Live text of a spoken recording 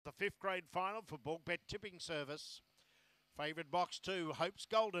fifth grade final for Bulk Bet Tipping Service. Favoured box 2, Hope's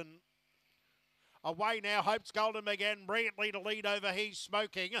Golden. Away now, Hope's Golden began brilliantly to lead over He's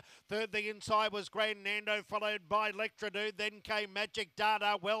Smoking. Third, the inside was Grand Nando, followed by Lectradude. Then came Magic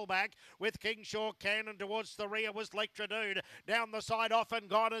Data well back with Kingshaw Cannon. Towards the rear was Lectradude. Down the side, off and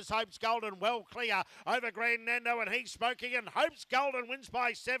gone is Hope's Golden. Well clear over Grand Nando and He's Smoking. And Hope's Golden wins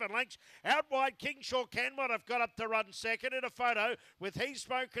by 7 lengths. Out wide, Kingshaw Cannon have got up to run second in a photo with He's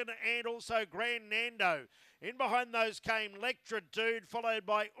Smoking and also Grand Nando. In behind those came Lectradude, followed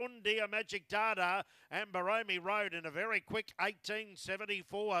by Undia, Magic Data and Baromi Road in a very quick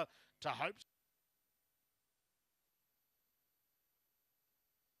 18.74 to Hope's